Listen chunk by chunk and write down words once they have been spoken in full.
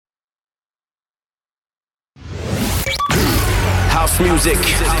music.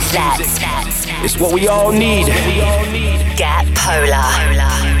 It's what we all need. Get polar.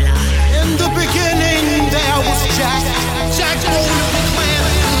 In the beginning there was Jack. Jack owned the plan.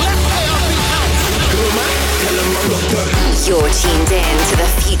 Let there be house. You're tuned in to the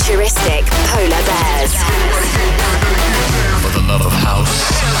futuristic Polar Bears. For the love of house,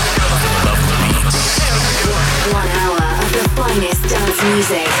 love of beats. 1 hour of the finest dance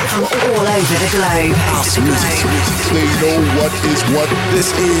music from all over the globe. House music. They know what is what.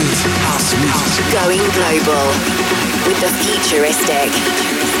 This is house music. Going global with the futuristic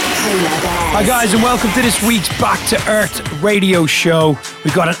Polar Bears. Hi guys, and welcome to this week's Back to Earth radio show.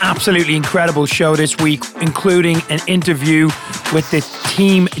 We've got an absolutely incredible show this week, including an interview with the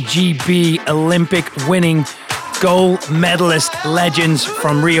Team GB Olympic winning gold medalist legends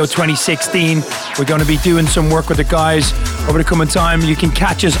from Rio 2016. We're going to be doing some work with the guys over the coming time. You can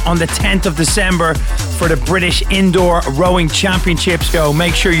catch us on the 10th of December for the British Indoor Rowing Championships show.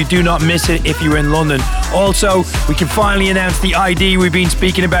 Make sure you do not miss it if you're in London. Also, we can finally announce the ID we've been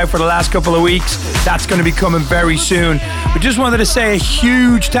speaking about for the last couple of weeks. That's going to be coming very soon. We just wanted to say a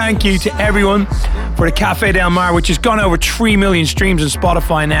huge thank you to everyone for the Cafe Del Mar, which has gone over 3 million streams on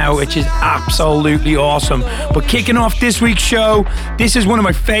Spotify now, which is absolutely awesome. But kicking off this week's show, this is one of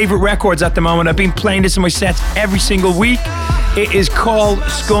my favorite records at the moment. I've been playing this in my sets every single week. It is called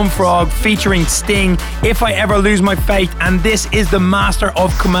SCUMFROG featuring Sting, If I Ever Lose My Faith, and this is the master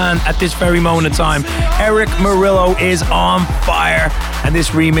of command at this very moment in time. ERICK MORILLO is on fire, and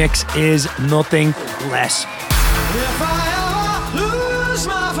this remix is nothing less. If I ever lose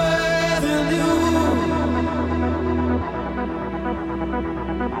my faith in you,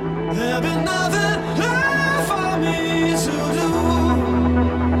 there'll be nothing left for me to do.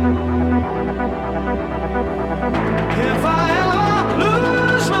 If I ever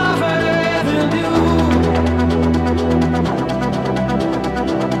lose my faith in you,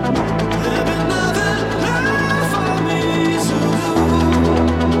 there'll be nothing left for me to do.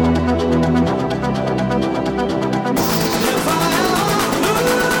 If I ever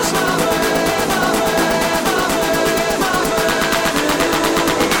lose my faith, my faith, my faith, my faith in you.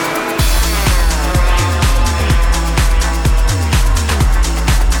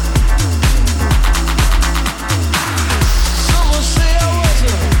 Someone say I was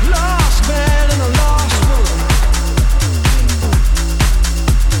a lost man and a lost woman.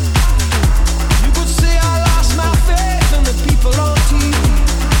 You could say I lost my faith in the people on TV.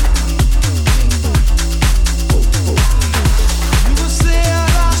 You could say I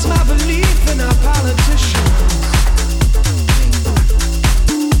lost my belief in our politicians.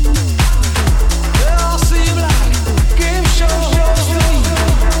 They all seem like game show hosts to me.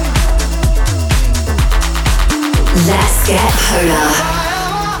 Let's get polar. If I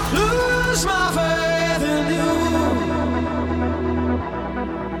ever lose my faith in you,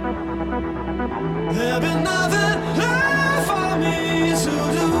 there'll be nothing left for me to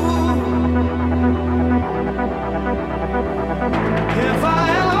do. If I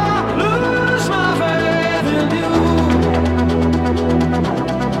ever lose my faith in you,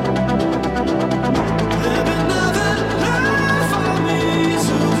 there'll be nothing left for me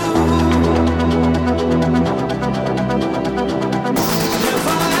to do. If I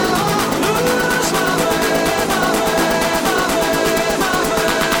ever lose my faith, my faith, my faith, my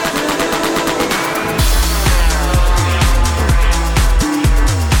faith in you.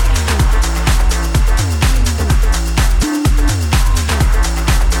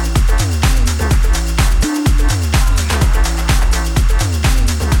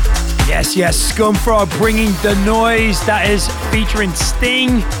 Yes, SCUMFROG bringing the noise. That is featuring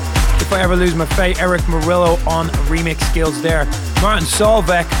Sting. If I Ever Lose My Faith, ERICK MORILLO on remix skills there. Martin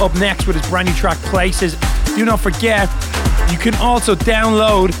Solveig up next with his brand new track Places. Do not forget, you can also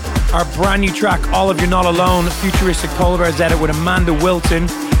download our brand new track All of You're Not Alone, Futuristic Polar Bears edit with Amanda Wilton.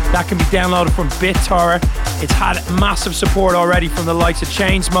 That can be downloaded from BitTorrent. It's had massive support already from the likes of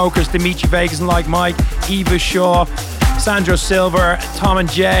Chainsmokers, Dimitri Vegas and Like Mike, Eva Shaw, Sandro Silver, Tom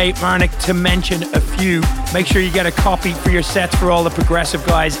and Jay, Marnik, to mention a few. Make sure you get a copy for your sets for all the progressive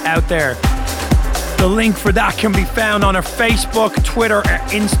guys out there. The link for that can be found on our Facebook, Twitter, or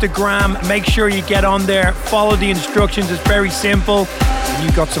Instagram. Make sure you get on there, follow the instructions, it's very simple, and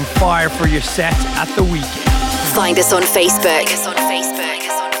you got some fire for your set at the weekend. Find us on Facebook.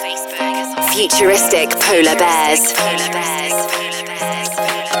 Futuristic Polar Bears.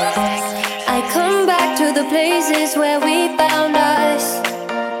 I come back to the places where we found us.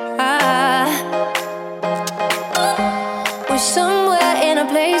 We're somewhere in a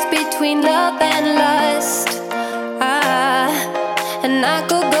place between love and lust. And I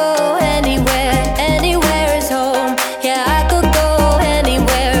could go anywhere, anywhere is home. Yeah, I could go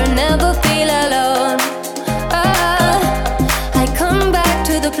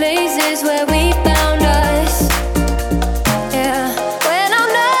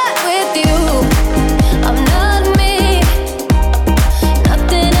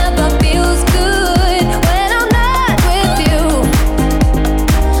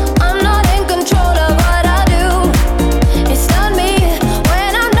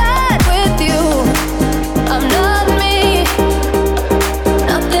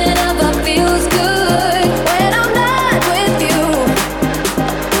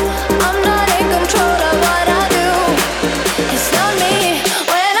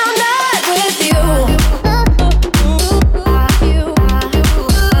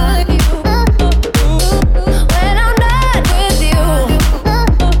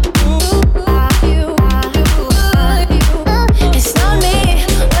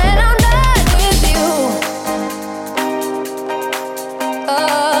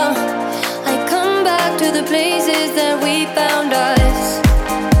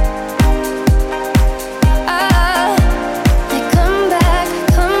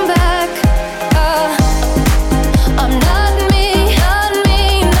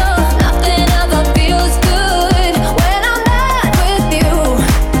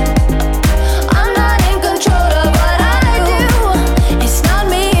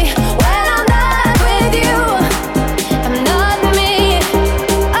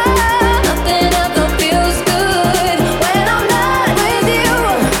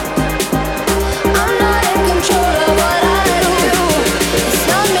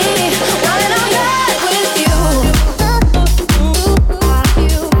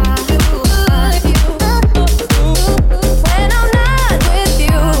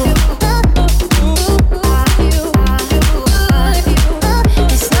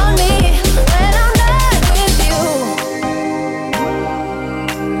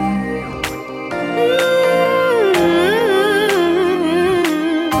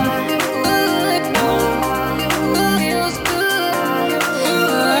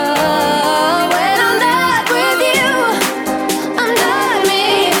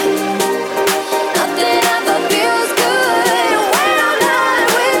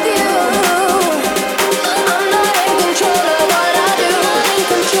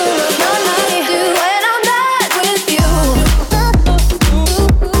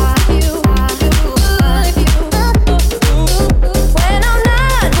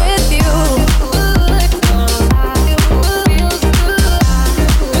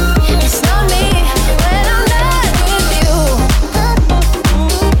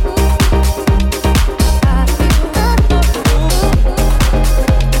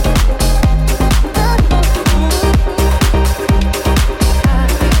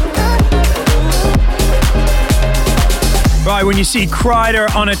Right, when you see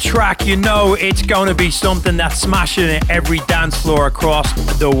KRYDER on a track, you know it's going to be something that's smashing at every dance floor across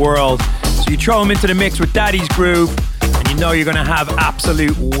the world. So you throw him into the mix with Daddy's Groove, and you know you're going to have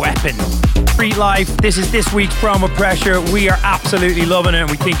absolute weapon. Street Life, this is this week's Promo Pressure. We are absolutely loving it, and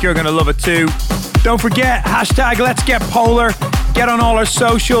we think you're going to love it too. Don't forget, hashtag Let's Get Polar. Get on all our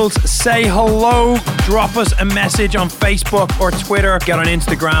socials, say hello, drop us a message on Facebook or Twitter, get on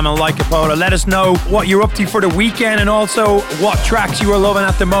Instagram and like a photo. Let us know what you're up to for the weekend and also what tracks you are loving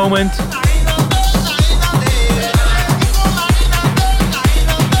at the moment.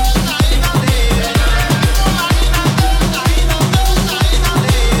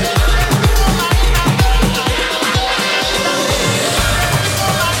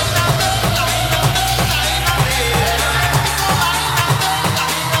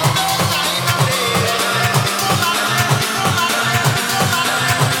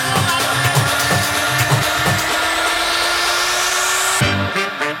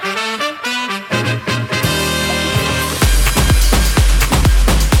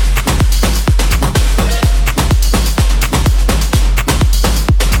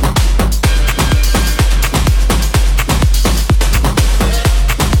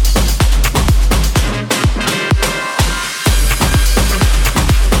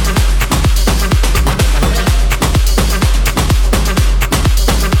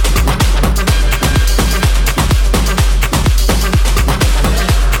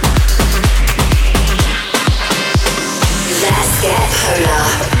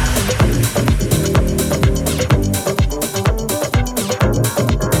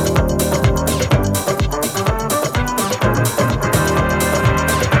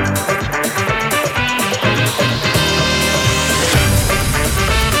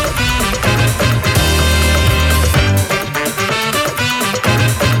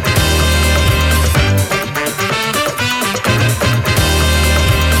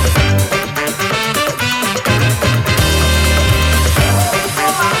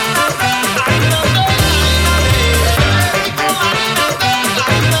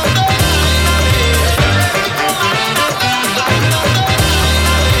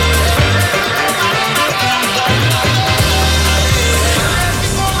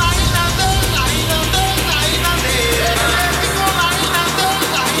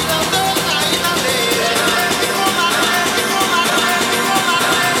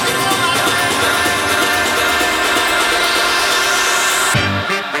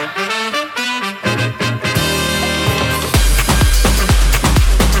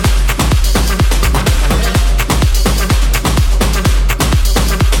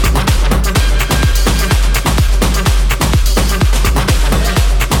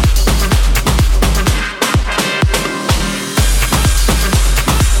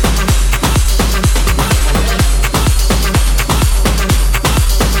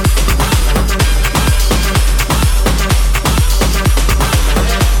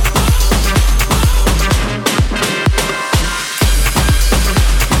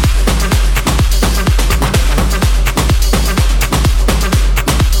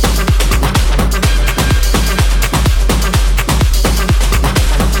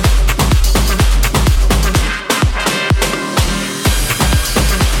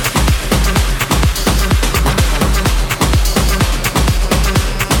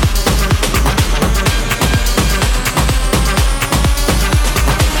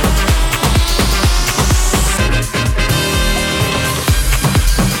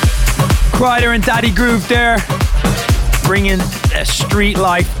 KRYDER and Daddy Groove there, bringing the street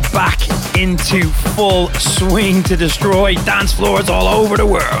life back into full swing to destroy dance floors all over the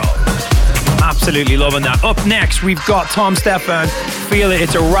world. Absolutely loving that. Up next, we've got Tom STEPAN, Feel It.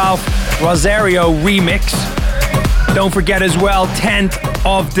 It's a Ralph Rosario remix. Don't forget as well, 10th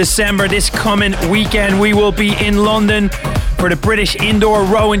of December, this coming weekend, we will be in London for the British Indoor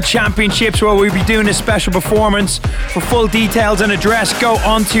Rowing Championships, where we'll be doing a special performance. For full details and address, go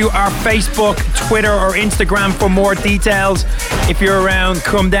onto our Facebook, Twitter or Instagram for more details. If you're around,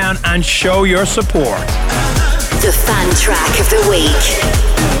 come down and show your support. The fan track of the week.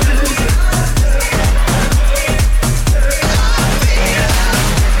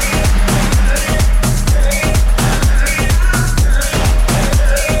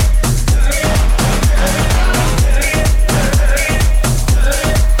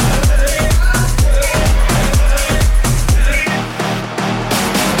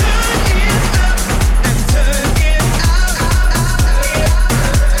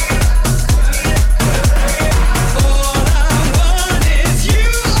 All I want is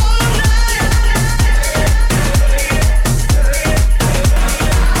you.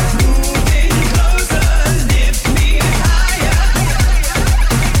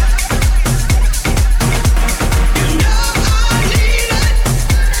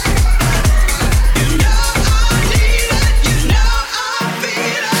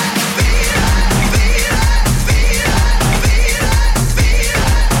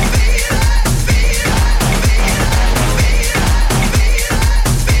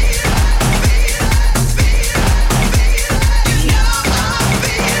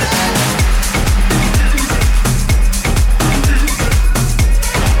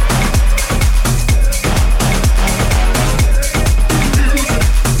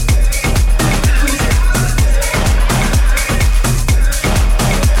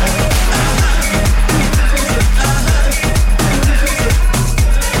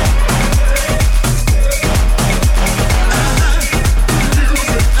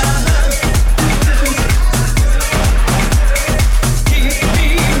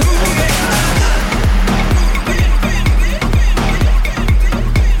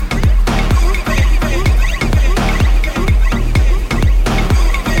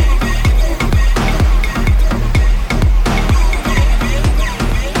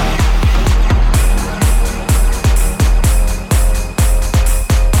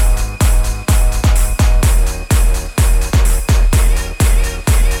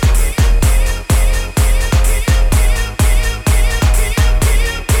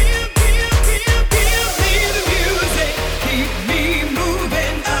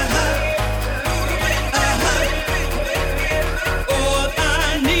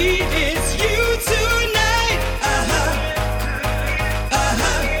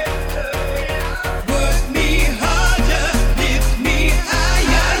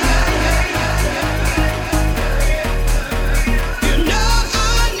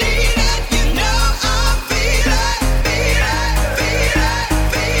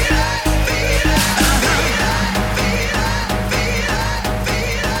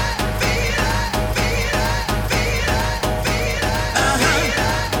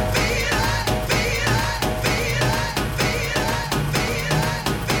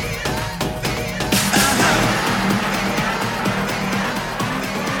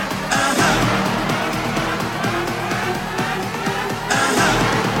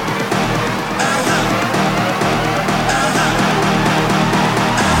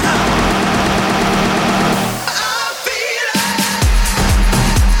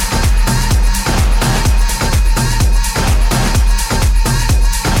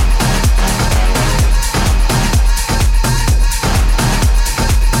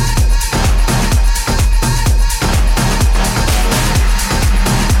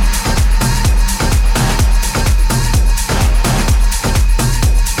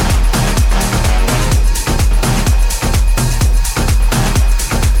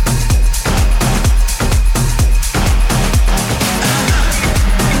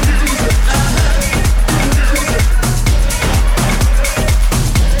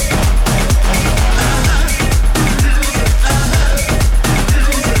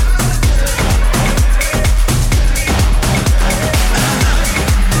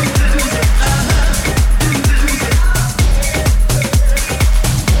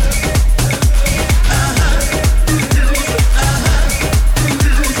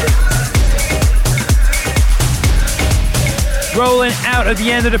 rolling out at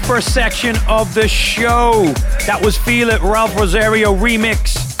the end of the first section of the show. That was Feel It, Ralph Rosario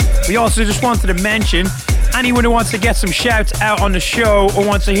remix. We also just wanted to mention, anyone who wants to get some shouts out on the show or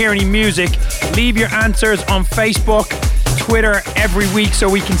wants to hear any music, leave your answers on Facebook, Twitter every week so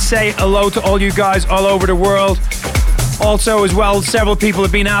we can say hello to all you guys all over the world. Also, as well, several people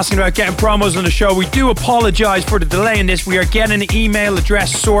have been asking about getting promos on the show. We do apologize for the delay in this. We are getting the email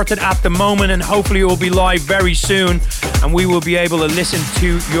address sorted at the moment, and hopefully it will be live very soon, and we will be able to listen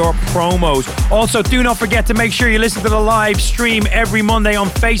to your promos. Also, do not forget to make sure you listen to the live stream every Monday on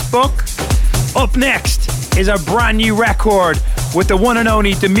Facebook. Up next is a brand new record with the one and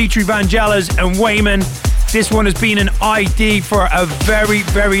only Dimitri Vangelis and WYMAN. This one has been an ID for a very,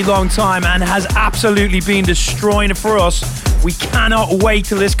 very long time and has absolutely been destroying it for us. We cannot wait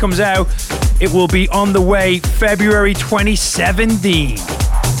till this comes out. It will be on the way February 2017.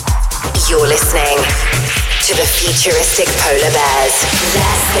 You're listening to the Futuristic Polar Bears.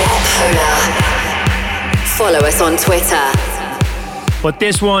 Let's get polar. Follow us on Twitter. But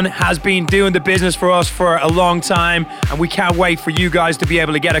this one has been doing the business for us for a long time, and we can't wait for you guys to be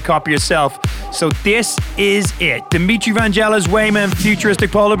able to get a copy yourself. So this is it. Dimitri Vangelis, WYMAN,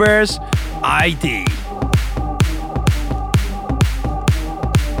 Futuristic Polar Bears, ID.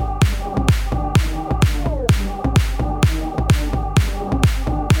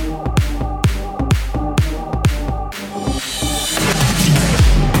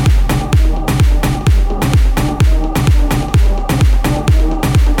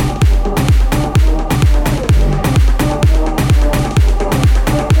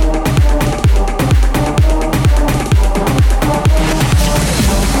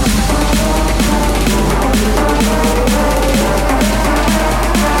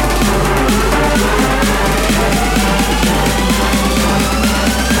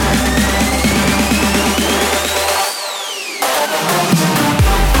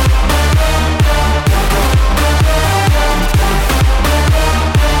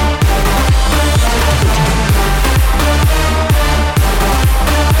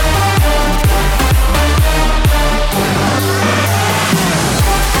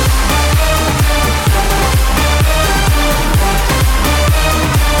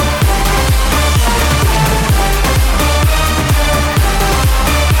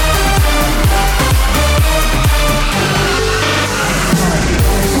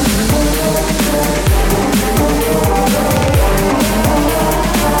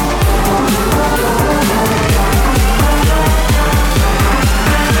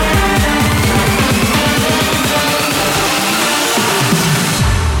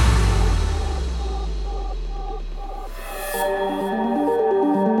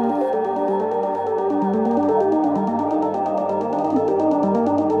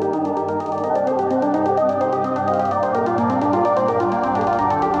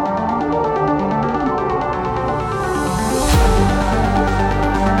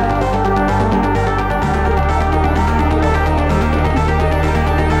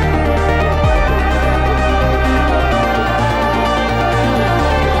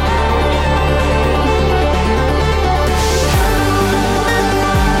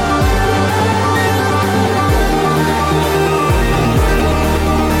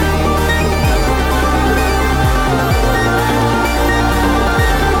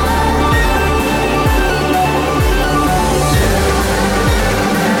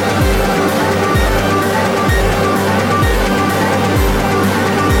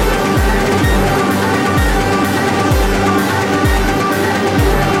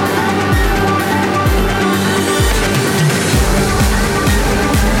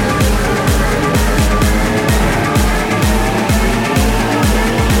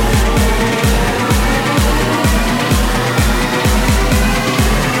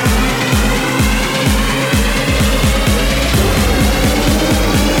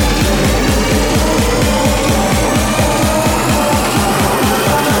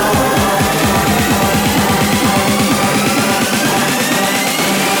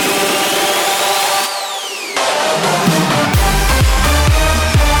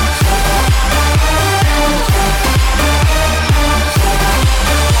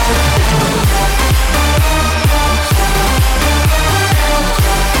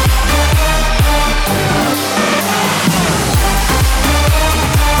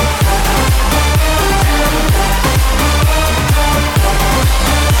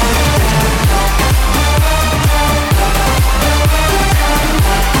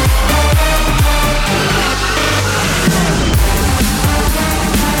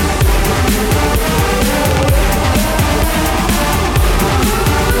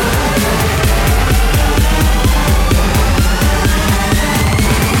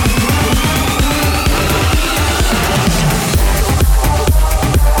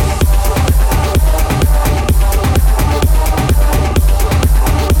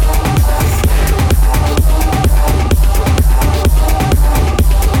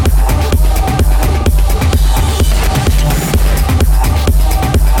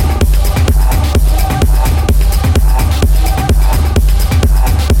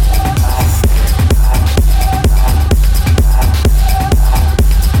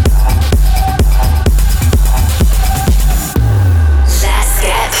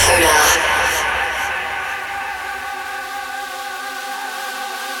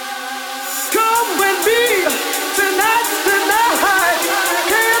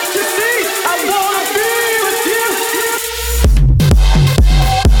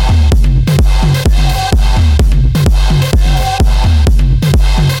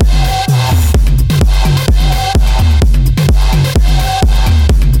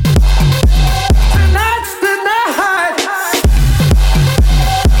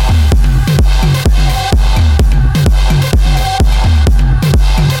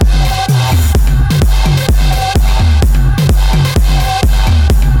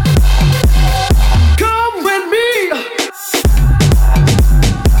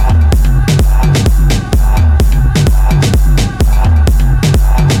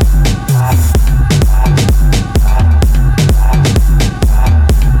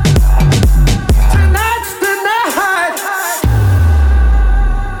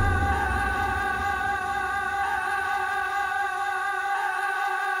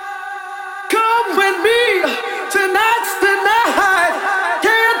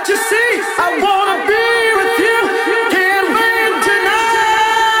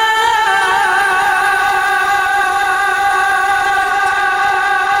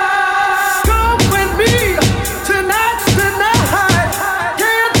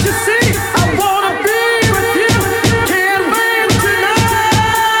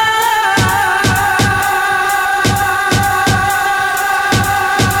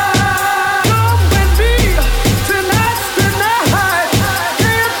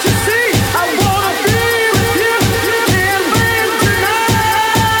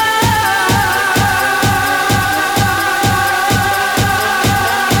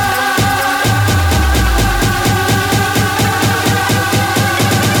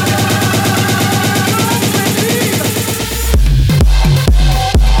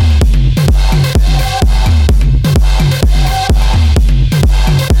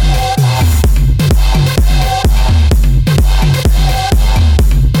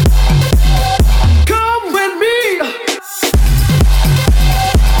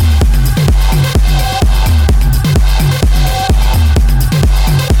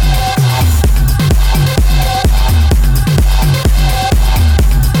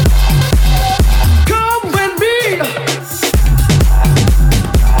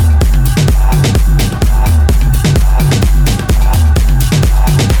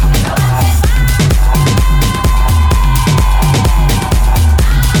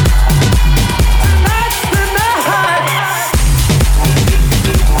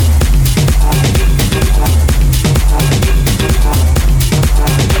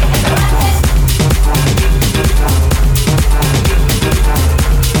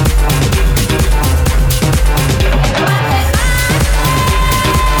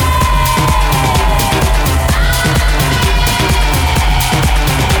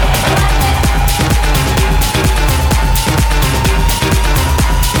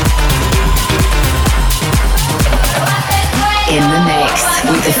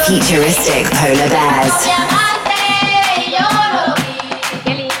 Futuristic Polar Bears.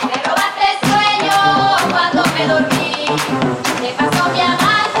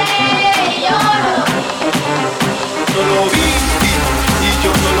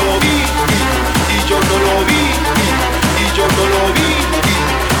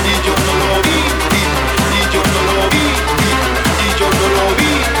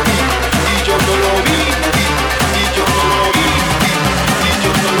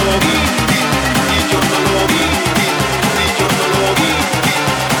 Yo no lo vi.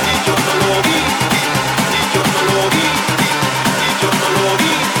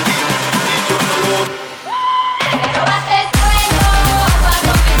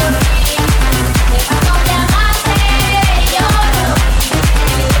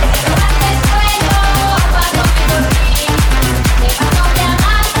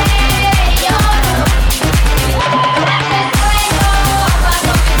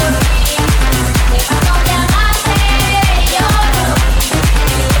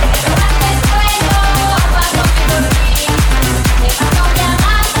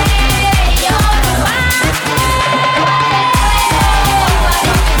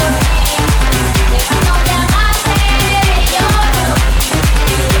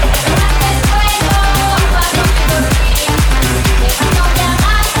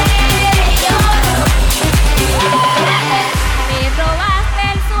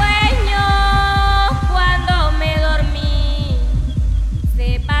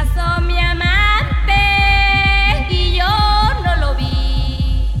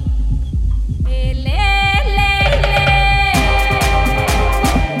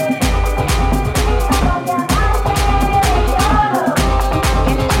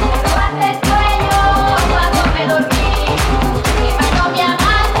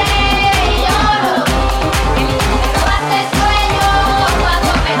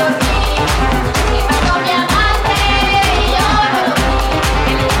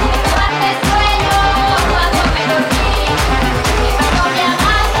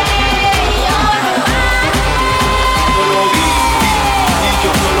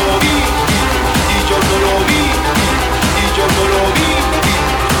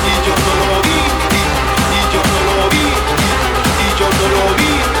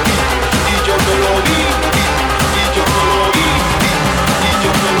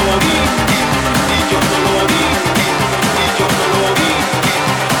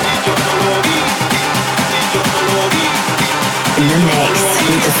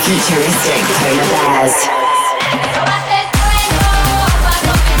 Futuristic Polar Bears.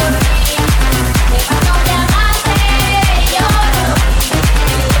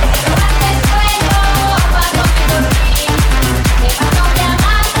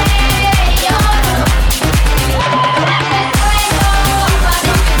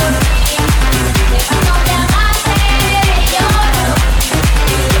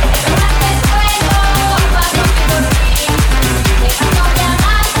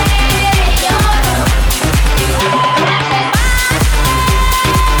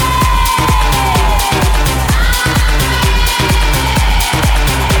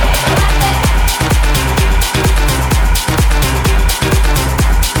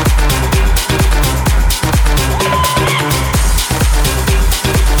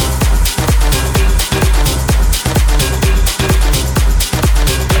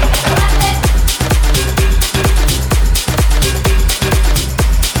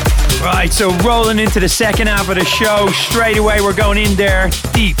 So rolling into the second half of the show, straight away we're going in there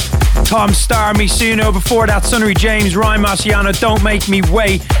deep. Tom Starr, SUENO, before that SUNNERY, James, Ryan Marciano, Don't Make Me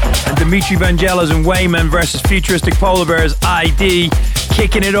Wait, and DIMITRI, VANGELIS and WYMAN versus Futuristic Polar Bears, ID,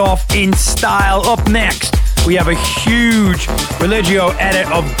 kicking it off in style. Up next, we have a huge REGILIO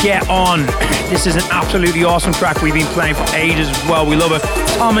edit of Get On. This is an absolutely awesome track we've been playing for ages as well. We love it.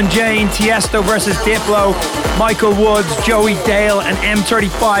 Tom and Jane, TIESTO versus DIPLO, Michael Woods, Joey Dale, and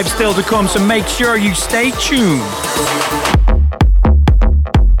M35 still to come, so make sure you stay tuned.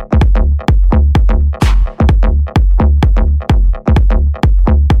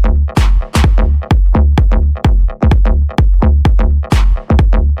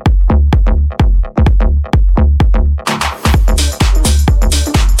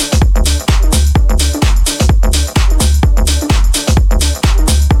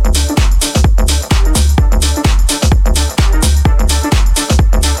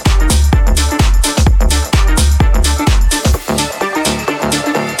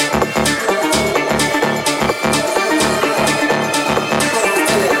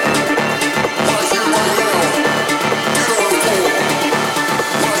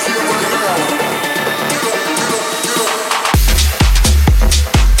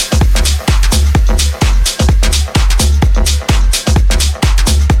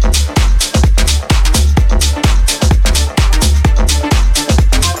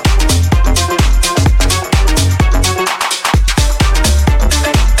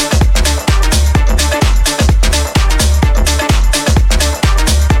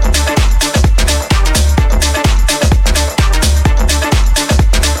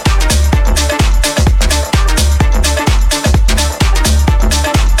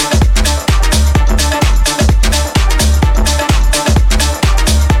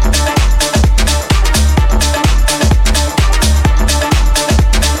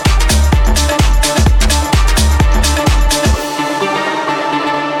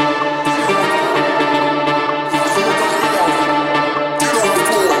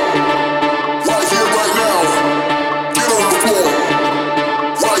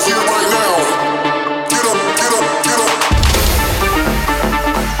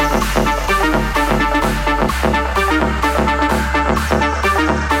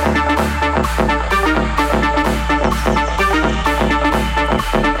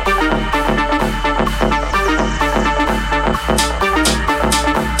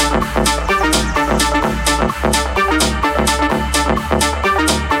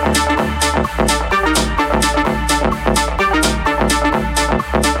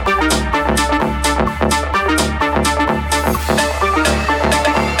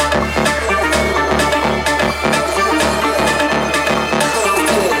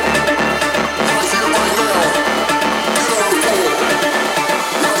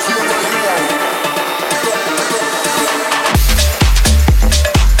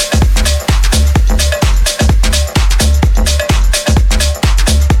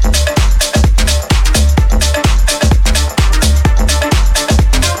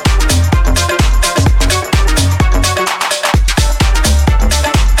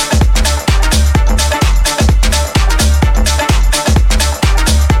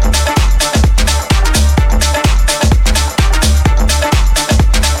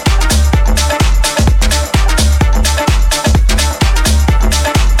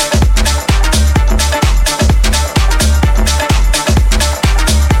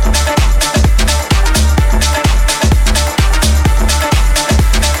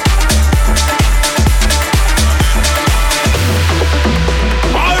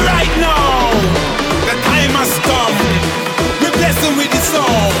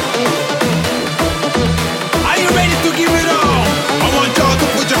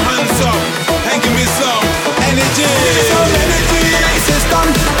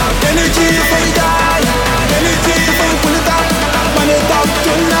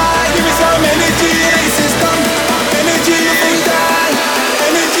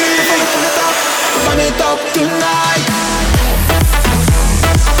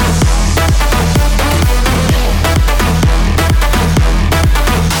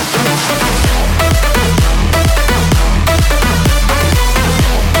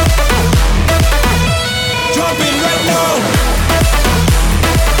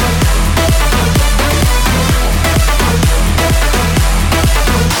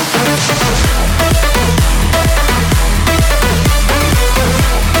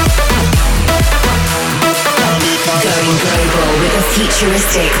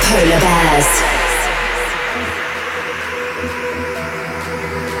 Futuristic Polar Bears.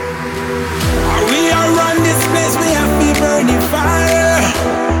 We are run this place, we have to burn the fire.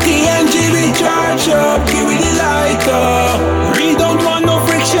 TNG we charge up, give it the light up. We don't want no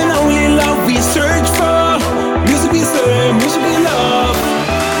friction, and we love we search for. Music we serve, music we love.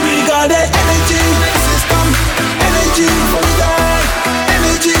 We got that energy system, energy for the dark,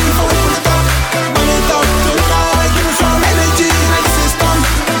 energy for the top. When it's up tonight, give me some energy system,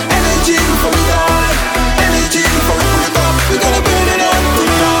 energy for the dark, energy for the top. We gotta burn it up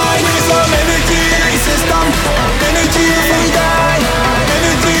tonight. Give me some energy system, energy for the dark,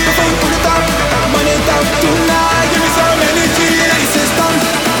 energy for the top. When it's up tonight, give me some energy system,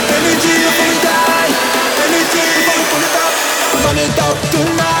 energy for the dark, energy for the top. When it's up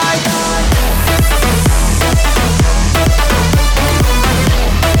tonight.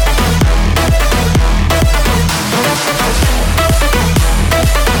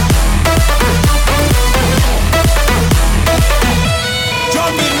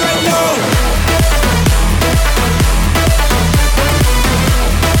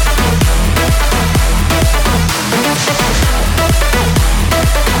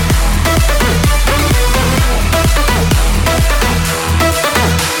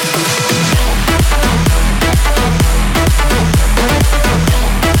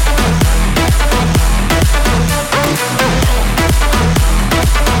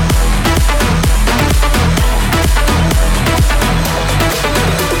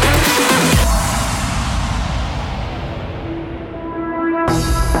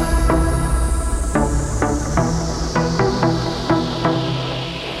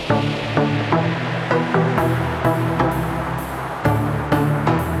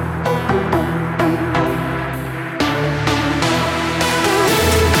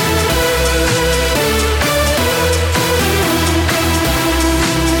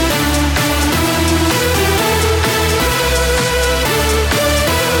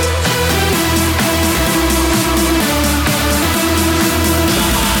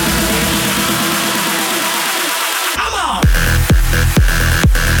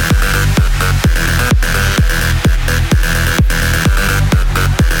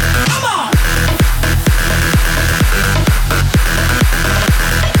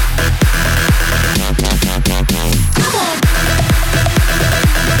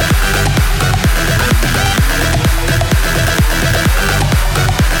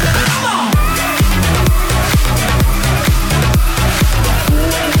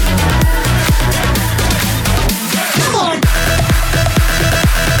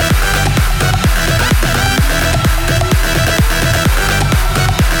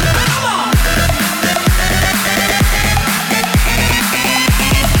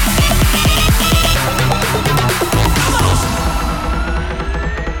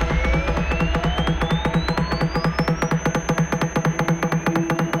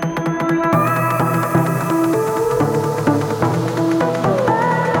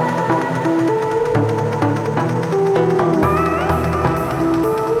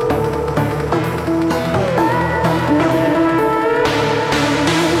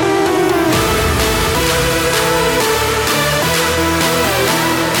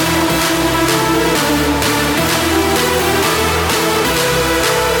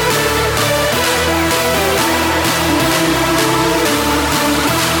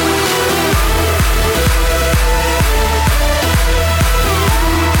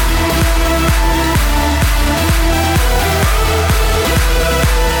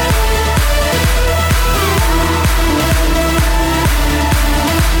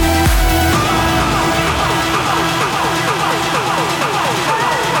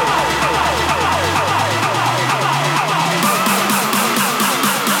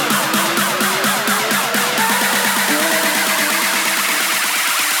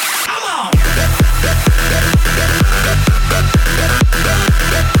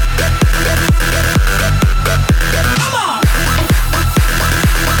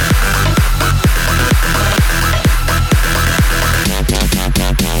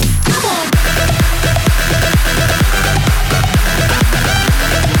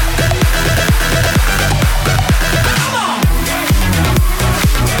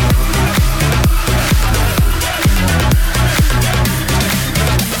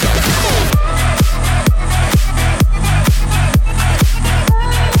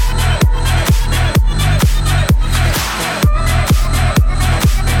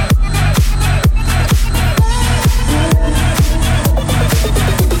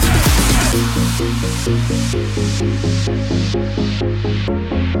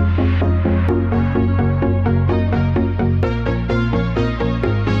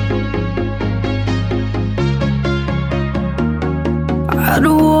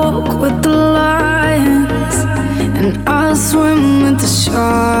 with the lions, and I swim with the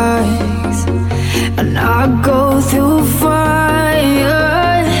sharks, and I go through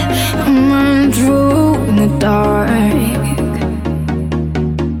fire and burn through in the dark.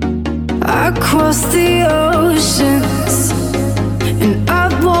 I cross the oceans and I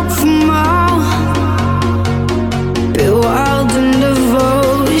walk for miles, be wild in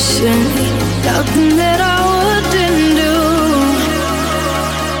devotion, nothing that I wouldn't do.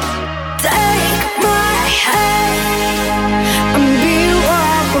 Take my hand and be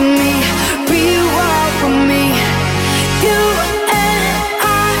wild with me, be wild with me. You and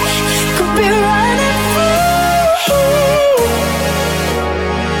I could be running free.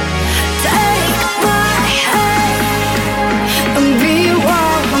 Take my hand and be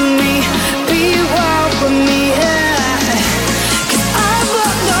wild with me, be wild with me, yeah. 'Cause I've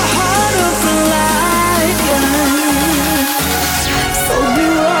got the heart of a lion, so be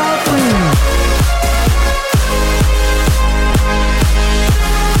wild with me.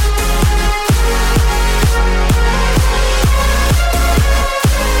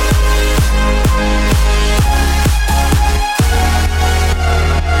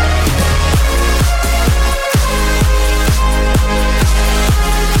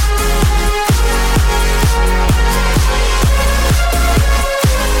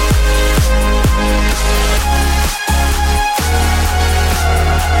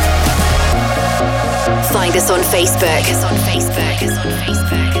 Find us on Facebook.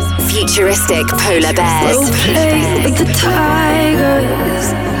 Futuristic Polar Bears. We'll play with the tigers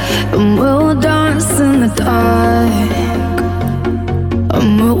and we'll dance in the dark, and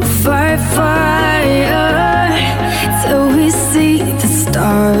we'll fight fire till we see the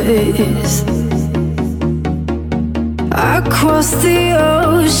stars. I cross the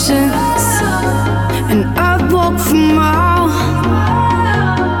oceans and I walk for miles,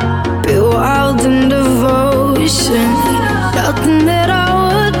 be wild in devotion, nothing that I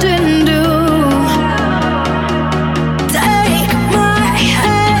wouldn't do. Take my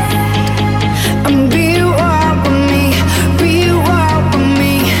hand and be wild with me, be wild with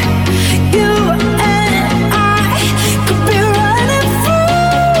me. You and I could be running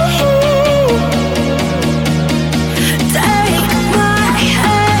free. Take my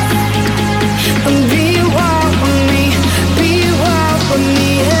hand and be wild with me, be wild with me,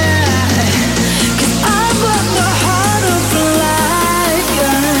 yeah. 'Cause I've got the heart of a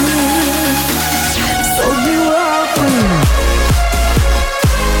lion, so be wild with me.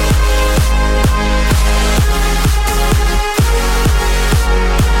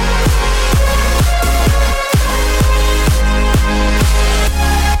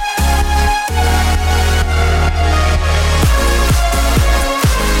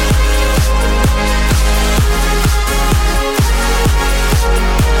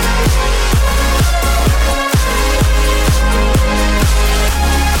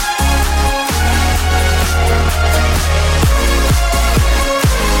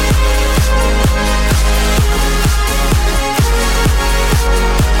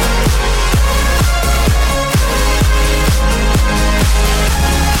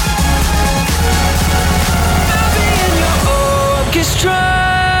 Orchestra,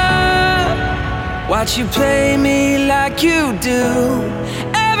 watch you play me like you do.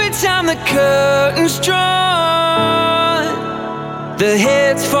 Every time the curtain's drawn, the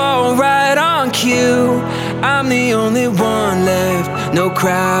hits fall right on cue. I'm the only one left, no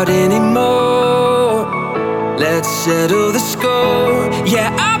crowd anymore. Let's settle the score. Yeah,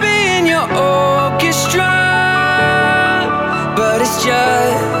 I'll be in your orchestra, but it's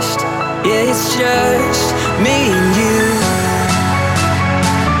just, yeah, it's just me and you.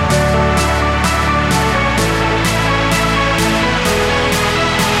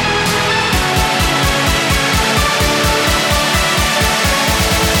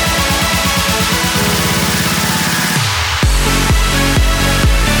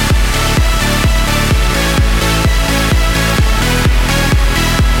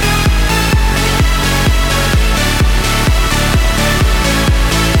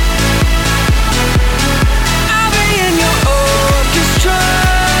 I'll be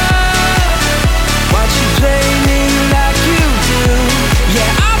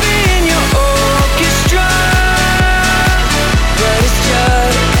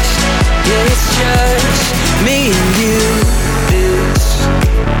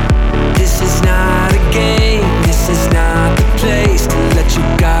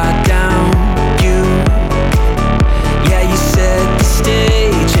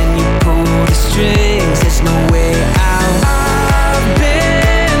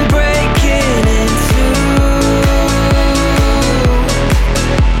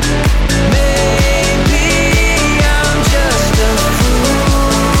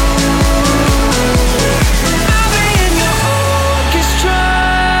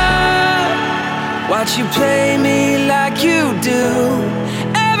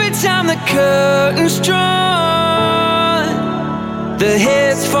the curtain's drawn, the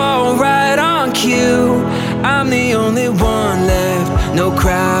heads fall right on cue. I'm the only one left, no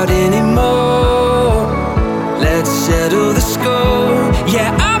crowd anymore. Let's settle the score.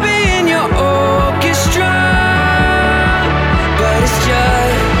 Yeah, I'll be in your orchestra, but it's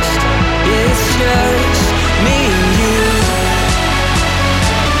just me and you.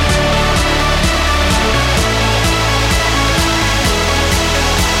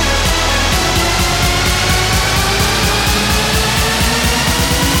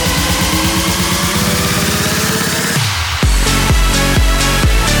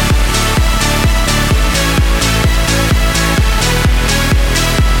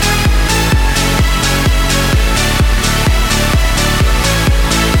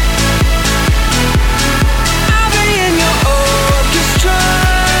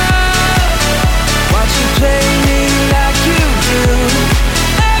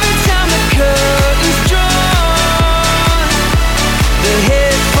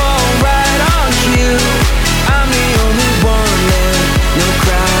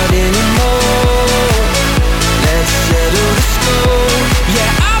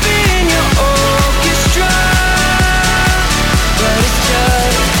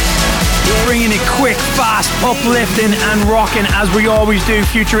 Uplifting and rocking as we always do,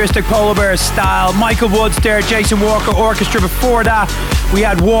 Futuristic Polar Bear style. Michael Woods there, Jason Walker Orchestra. Before that, we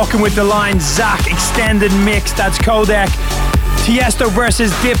had Walking with the Line, Zach extended mix. That's Codek. Tiesto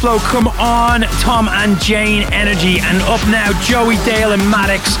versus Diplo, Come On, Tom and Jane, Energy. And up now, Joey Dale and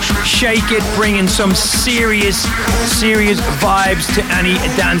Maddox, Shake It, bringing some serious vibes to any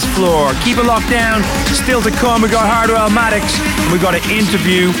dance floor. Keep it locked down. Still to come, we got Harrell, Maddox, and we got an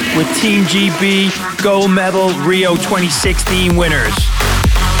interview with Team GB gold medal Rio 2016 winners.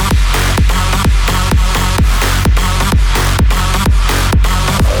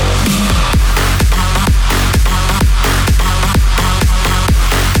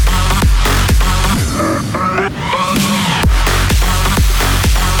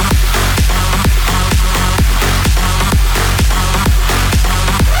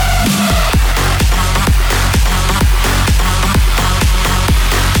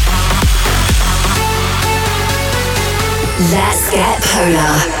 Let's get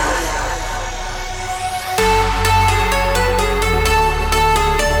polar.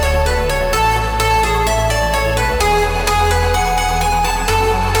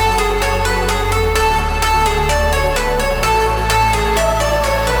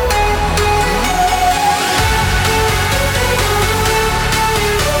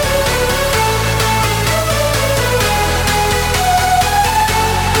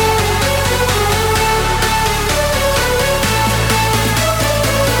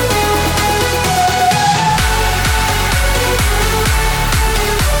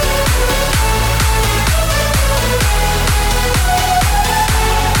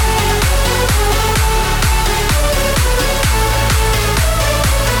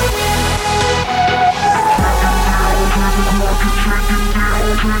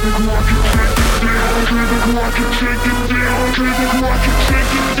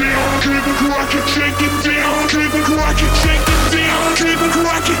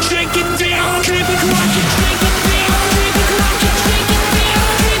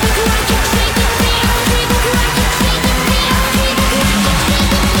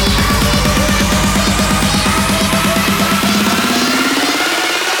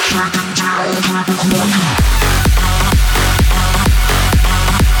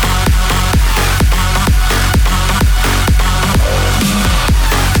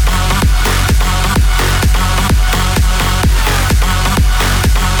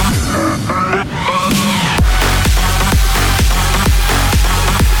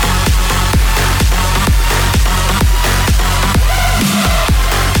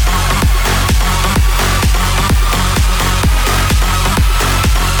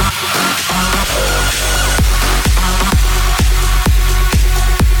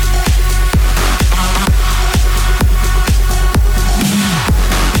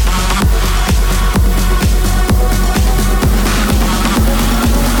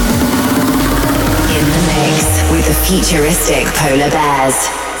 Futuristic Polar Bears.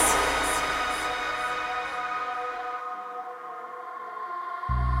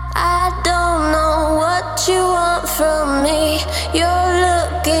 I don't know what you want from me. You're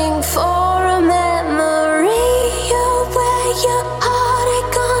looking for a memory. You wear your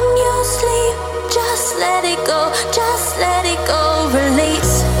heartache on your sleeve. Just let it go, just let it go,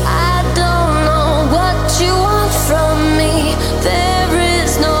 release. I don't know what you want from me. There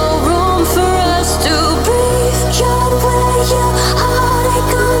is no room for us to breathe. You're where your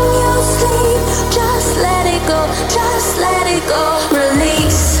heartache on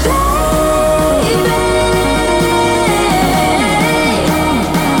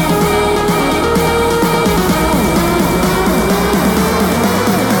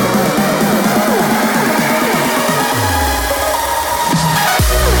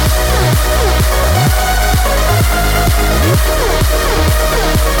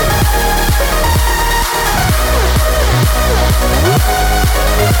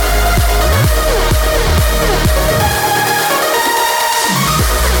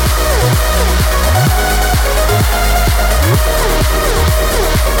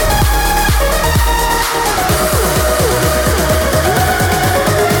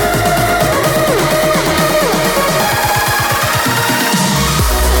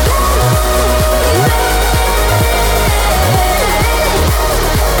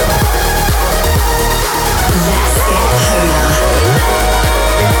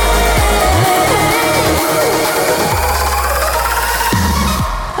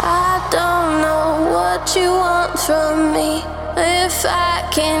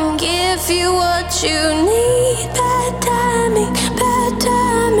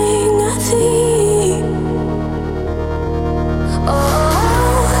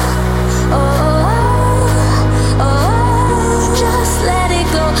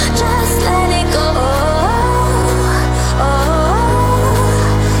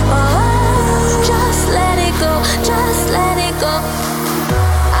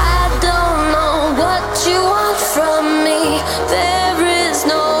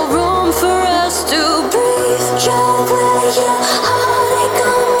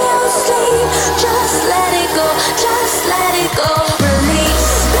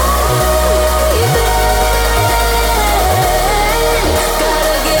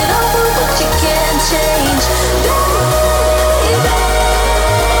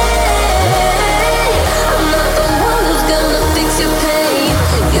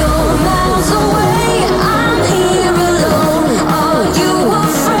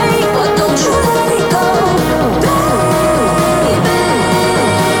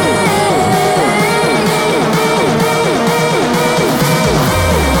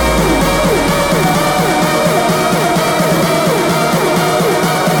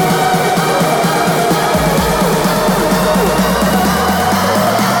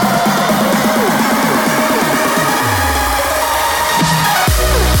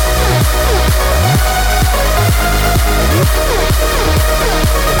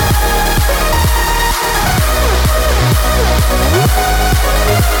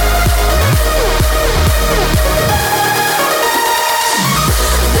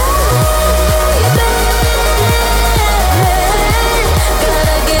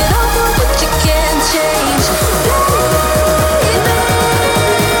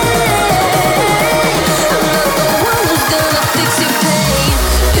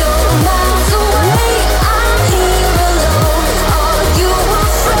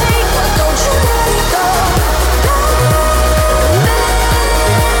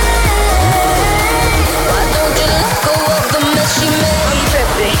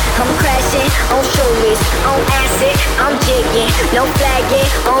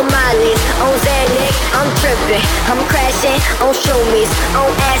tripping, I'm crashing on shroomies,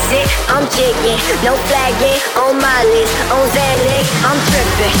 on acid, I'm jigging, no flagging, on Molly's, on Xanax, I'm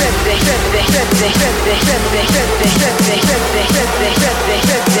tripping, tripping, tripping, tripping, tripping, tripping, tripping, tripping, tripping,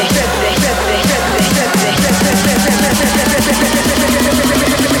 tripping, tripping, tripping, tripping,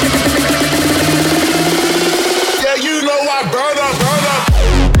 tripping, Yeah, you know I burn up, burn up.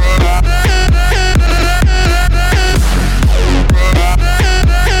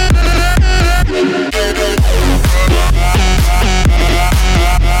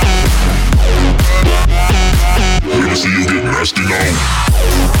 Let me see you get nasty now.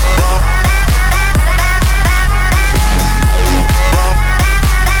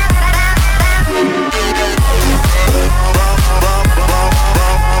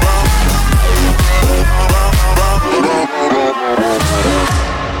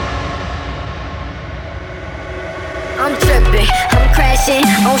 I'm tripping, I'm crashing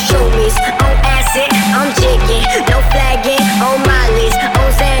on shroomies, on acid, I'm jigging, no flagging, on Molly's, on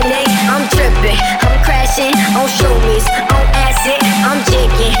Xanax, I'm tripping, I'm crashing on shroomies, on acid, I'm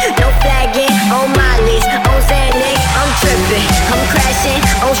jigging, no flagging, on Molly's, on Xanax, I'm tripping, I'm crashing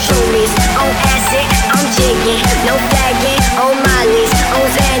on shroomies, on acid, I'm jigging, no flagging, on Molly's, on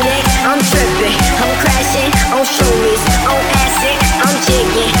Xanax, I'm tripping, I'm crashing on shroomies, on acid, I'm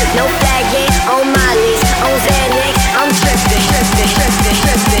jigging, no flagging, on Molly's, on Xanax, I'm tripping, tripping, tripping,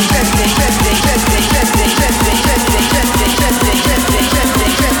 tripping, tripping, tripping, tripping, tripping, tripping, tripping, tripping, tripping, tripping, tripping,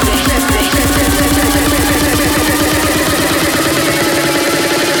 tripping,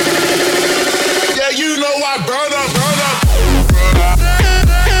 tripping. Yeah, you know I burn up, burn up.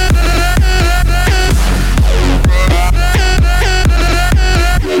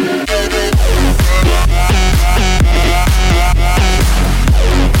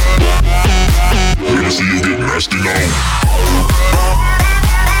 Let me see you get nasty now.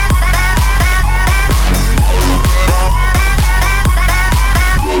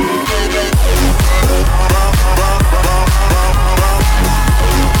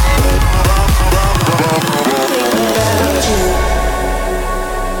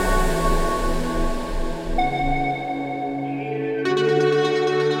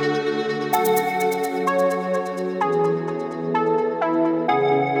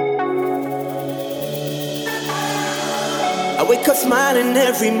 I wake up smiling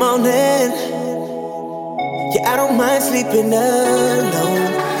every morning. Yeah, I don't mind sleeping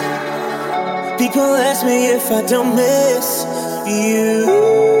alone. People ask me if I don't miss you,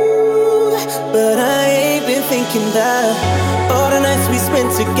 but I ain't been thinking about all the nights we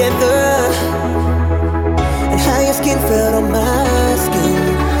spent together and how your skin felt on my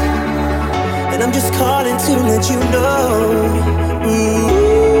skin. And I'm just calling to let you know,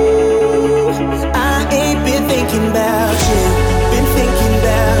 I ain't been thinking about you. Been thinking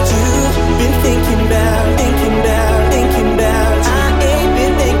about you. Been thinking about, thinking about, thinking about you. I ain't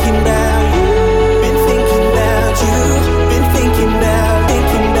been thinking about you. Been thinking about you. Been thinking about,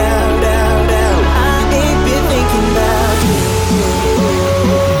 thinking about, about. I ain't been thinking about you.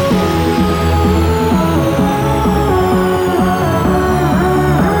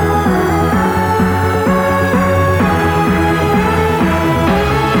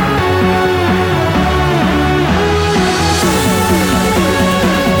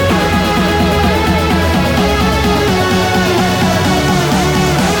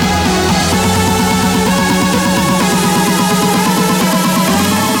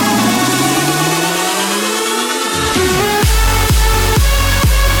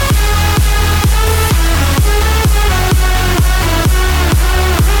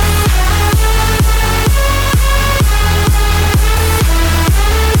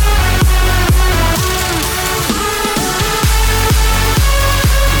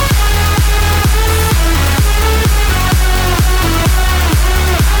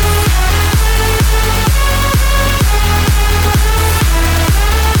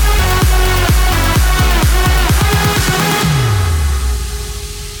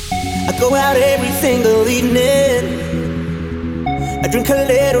 Go out every single evening. I drink a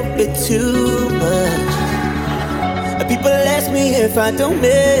little bit too much. People ask me if I don't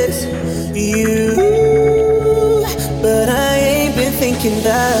miss you, but I ain't been thinking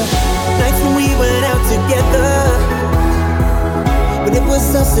about nights when we went out together, when it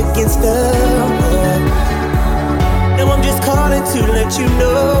was us against the world. Now I'm just calling to let you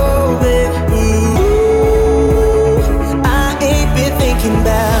know it. I ain't been thinking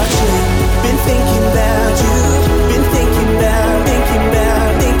about you. Been thinking about you. Been thinking about, thinking about,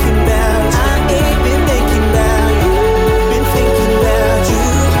 thinking about. I ain't been thinking about you. Been thinking about you.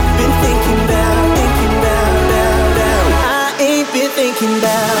 Been thinking about, thinking about, about. I ain't been thinking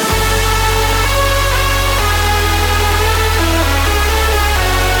about.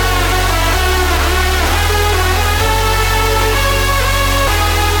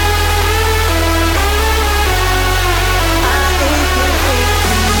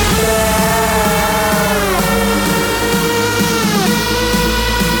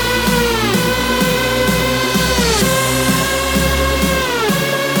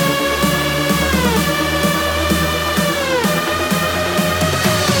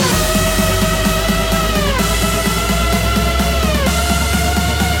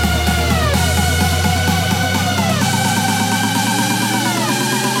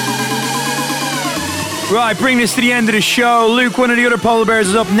 Right, bring this to the end of the show. Luke, one of the other polar bears,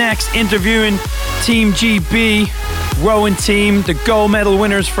 is up next, interviewing Team GB, rowing team, the gold medal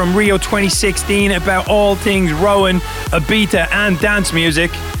winners from Rio 2016, about all things rowing, Ibiza and dance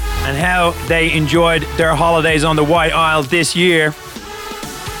music, and how they enjoyed their holidays on the White Isle this year.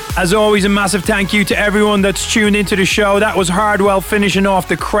 As always, a massive thank you to everyone that's tuned into the show. That was Hardwell finishing off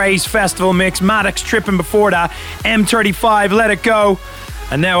the Craze Festival mix, Maddox tripping before that, M35, Let It Go.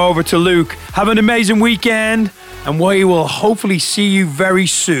 And now over to Luke. Have an amazing weekend, and we will hopefully see you very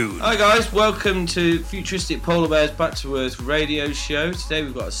soon. Hi guys, welcome to Futuristic Polar Bears Back to Earth radio show. Today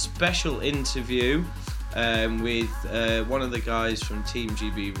we've got a special interview with one of the guys from Team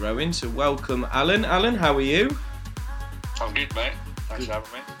GB Rowing. So welcome Alan. Alan, how are you? I'm good, mate. Thanks for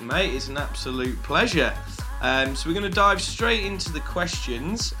having me. Mate, it's an absolute pleasure. So we're going to dive straight into the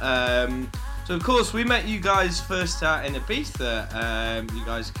questions. So of course we met you guys first out in Ibiza. You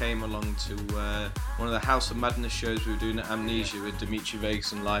guys came along to one of the House of Madness shows we were doing at Amnesia with Dimitri,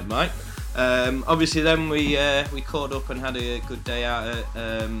 Vegas and Light Mike. Obviously then we caught up and had a good day out at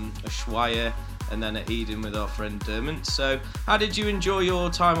Ushuaia and then at Eden with our friend Dermot. So how did you enjoy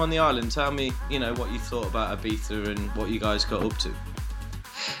your time on the island? Tell me, what you thought about Ibiza and what you guys got up to.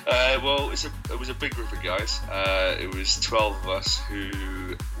 Well, it was a big group of guys. It was 12 of us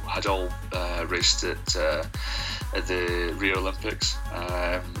who had all raced at the Rio Olympics.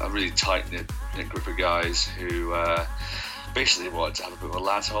 A really tight-knit group of guys who basically wanted to have a bit of a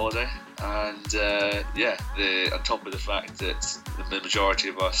lads holiday. And on top of the fact that the majority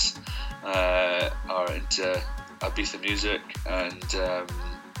of us are into Ibiza music, and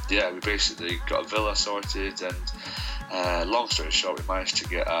we basically got a villa sorted, and long story short, we managed to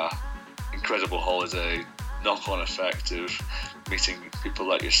get a incredible holiday knock-on effect of meeting people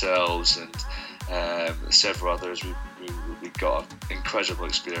like yourselves and several others. We got an incredible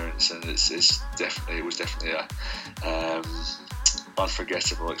experience, and it was definitely a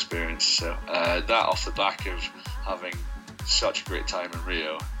unforgettable experience. So that off the back of having such a great time in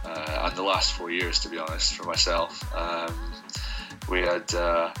Rio, and the last 4 years, to be honest, for myself, we had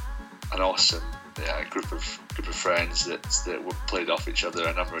an awesome group of friends that played off each other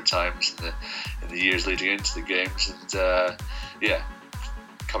a number of times in the years leading into the games, and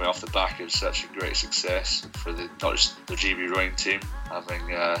coming off the back of such a great success for not just the GB rowing team having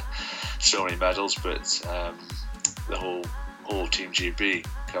so many medals, but the whole Team GB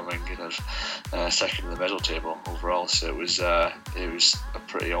coming second in the medal table overall. So it was a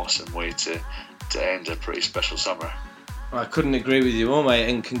pretty awesome way to end a pretty special summer. I couldn't agree with you more, mate,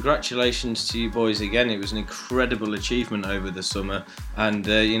 and congratulations to you boys again. It was an incredible achievement over the summer, and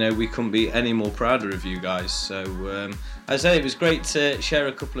we couldn't be any more prouder of you guys. So as I say, it was great to share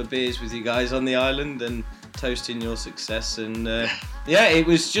a couple of beers with you guys on the island and toasting your success, and it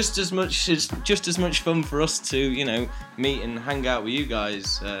was just as much fun for us to meet and hang out with you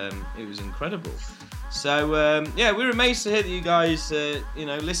guys. It was incredible. So we were amazed to hear that you guys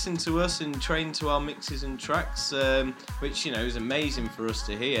listen to us and train to our mixes and tracks, which is amazing for us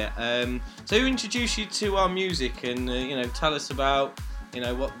to hear. So who introduced you to our music, and tell us about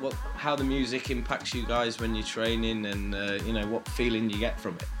how the music impacts you guys when you're training, and what feeling you get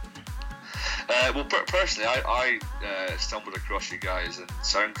from it. Well, personally, I stumbled across you guys in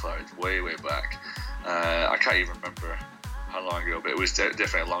SoundCloud way back. I can't even remember how long ago, but it was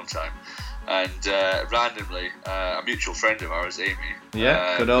definitely a long time. And randomly, a mutual friend of ours, Amy.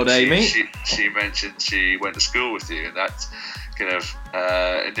 Yeah, good old Amy. She mentioned she went to school with you, and that kind of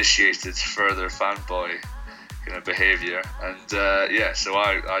initiated further fanboy kind of behaviour. And so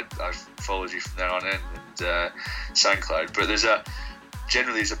I followed you from there on in, and SoundCloud. But there's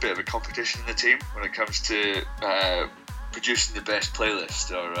generally a bit of a competition in the team when it comes to producing the best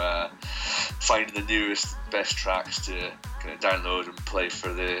playlist, or finding the newest, best tracks to kind of download and play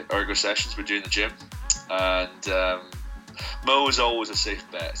for the ergo sessions we do in the gym. And Mo is always a safe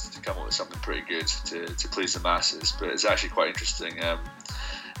bet to come up with something pretty good to please the masses, but it's actually quite interesting.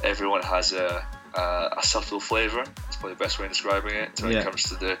 Everyone has a subtle flavour. That's probably the best way of describing it when it comes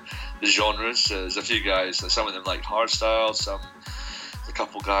to the genres. There's a few guys, some of them like hardstyle, a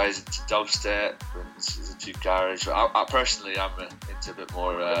couple guys into dubstep, and there's a few garage. I personally am into a bit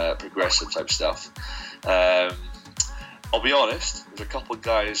more progressive type stuff. I'll be honest, there's a couple of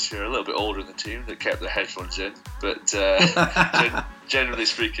guys who are a little bit older in the team that kept their headphones in, but generally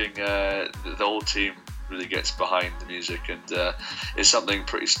speaking, the whole team really gets behind the music, and it's something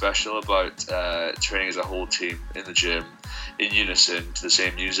pretty special about training as a whole team in the gym in unison to the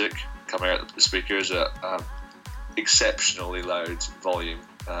same music coming out of the speakers at exceptionally loud volume,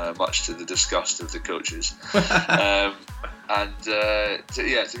 much to the disgust of the coaches. To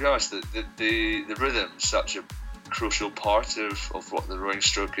be honest, the rhythm's such a crucial part of what the rowing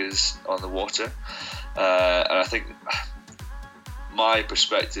stroke is on the water, and I think my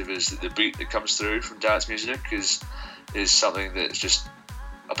perspective is that the beat that comes through from dance music is something that's just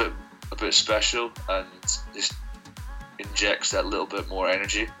a bit special and just injects that little bit more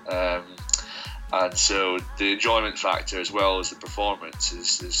energy, and so the enjoyment factor as well as the performance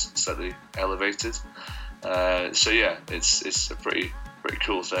is slightly elevated. So yeah, it's a pretty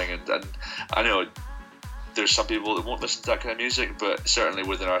cool thing, and I know there's some people that won't listen to that kind of music, but certainly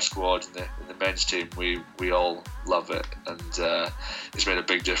within our squad in the men's team, we all love it, and it's made a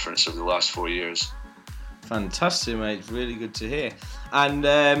big difference over the last 4 years. Fantastic, mate. Really good to hear. And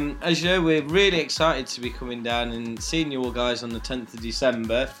as you know, we're really excited to be coming down and seeing you all guys on the 10th of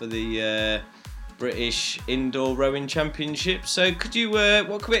December for the British Indoor Rowing Championship. So could you,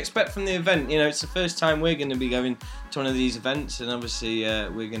 what can we expect from the event? You know, it's the first time we're going to be going to one of these events, and obviously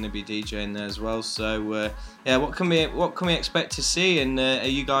we're going to be DJing there as well. So yeah, what can we expect to see? And are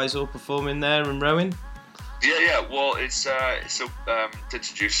you guys all performing there and rowing? Yeah. Well, it's to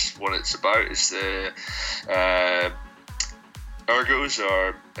introduce what it's about. It's the ergos,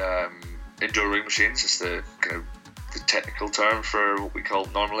 or indoor rowing machines. It's the kind of the technical term for what we call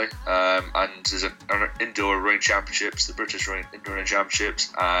it normally. And there's an indoor rowing championships, the British Indoor Rowing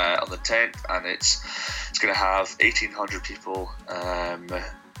Championships, on the 10th, and it's going to have 1,800 people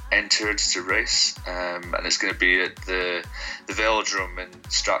entered to race, and it's going to be at the Velodrome in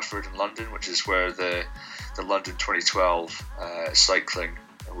Stratford in London, which is where the London 2012 cycling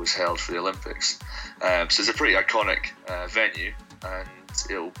was held for the Olympics. So it's a pretty iconic venue, and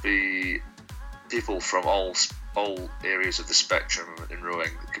it'll be people from all areas of the spectrum in rowing.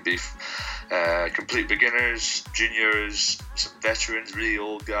 It could be complete beginners, juniors, some veterans, really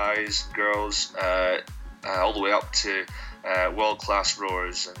old guys and girls, all the way up to world-class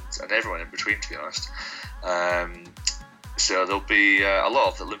rowers and everyone in between, to be honest. So there'll be a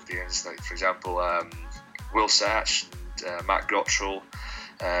lot of Olympians, like for example Will Satch and Matt Gottrell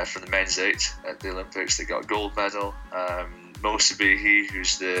from the men's 8 at the Olympics. They got a gold medal. Mo Sabihi,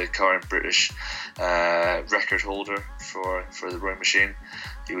 who's the current British record holder for the rowing machine,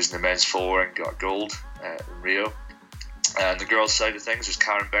 he was in the men's 4 and got gold in Rio. And the girls' side of things, there's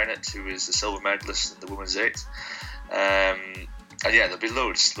Karen Bennett, who is the silver medalist in the women's 8. And yeah, there'll be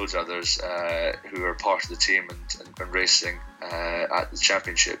loads others who are part of the team and racing at the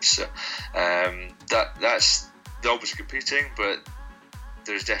championships. So that's they're obviously competing, but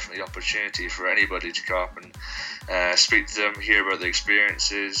there's definitely opportunity for anybody to come up and speak to them, hear about the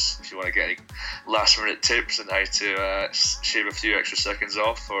experiences. If you want to get any last minute tips on how to shave a few extra seconds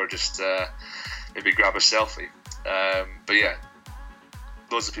off, or just maybe grab a selfie. But yeah,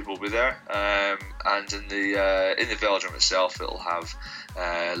 loads of people will be there, and in the Velodrome itself, it'll have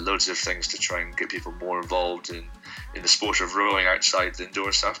loads of things to try and get people more involved in the sport of rowing outside the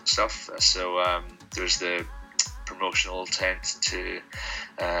indoor stuff. So there's the promotional tent to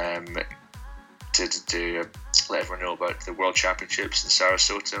let everyone know about the World Championships in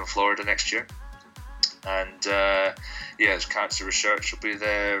Sarasota in Florida next year. And yeah, there's cancer research will be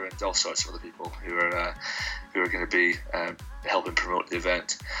there, and all sorts of other people who are going to be helping promote the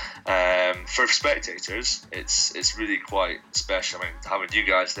event. For spectators, it's really quite special. I mean, having you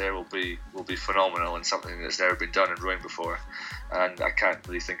guys there will be phenomenal, and something that's never been done in rowing before. And I can't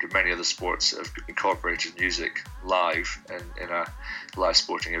really think of many other sports that have incorporated music live in a live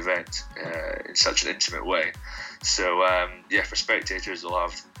sporting event in such an intimate way. So yeah, for spectators, they'll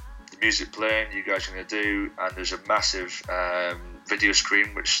have the music playing, you guys are going to do, and there's a massive video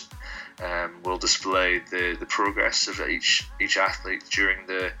screen which will display the progress of each athlete during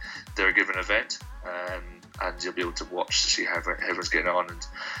their given event, and you'll be able to watch to see how everyone's getting on, and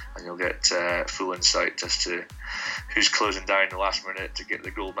you'll get full insight as to who's closing down the last minute to get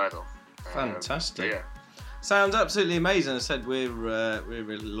the gold medal. Fantastic. Yeah. Sounds absolutely amazing. I said we're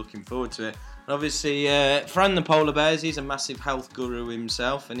really looking forward to it. And obviously, Fran the Polar Bears, he's a massive health guru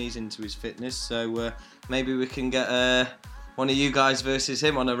himself, and he's into his fitness. So maybe we can get one of you guys versus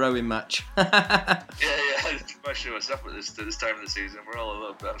him on a rowing match. Yeah. I'm sure what's up at this time of the season. We're all a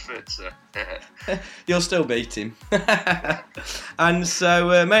little bit unfit, so you'll still beat him. And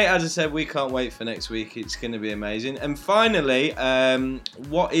so, mate, as I said, we can't wait for next week. It's going to be amazing. And finally,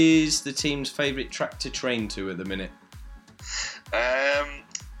 what is the team's favourite track to train to at the minute?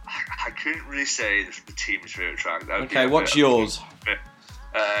 I couldn't really say the team's favourite track. Okay, what's yours?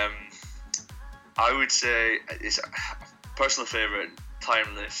 I would say it's a personal favourite,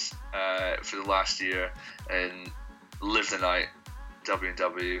 timeless, for the last year, and Live the Night,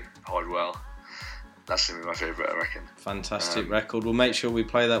 W&W, Hardwell. That's going to be my favourite, I reckon. Fantastic record. We'll make sure we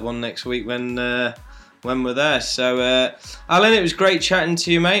play that one next week when we're there. So, Alan, it was great chatting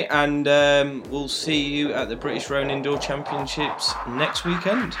to you, mate, and we'll see you at the British Rowing Indoor Championships next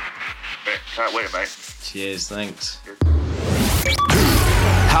weekend. Can't wait, mate. Cheers, thanks.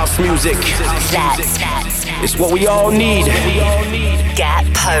 House music. It's what we all need. Get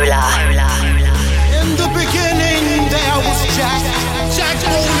polar. In the beginning, there was Jack. Jack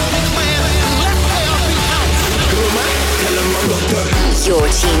You're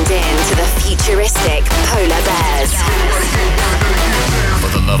tuned in to the futuristic Polar Bears. For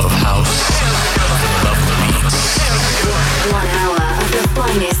the love of house, for the love of beats. 1 hour of the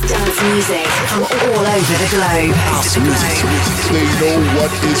finest dance music from all over the globe. House music. They know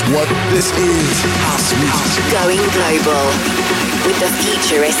what this is. House music. Going global with the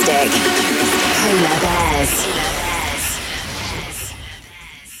futuristic Polar Bears.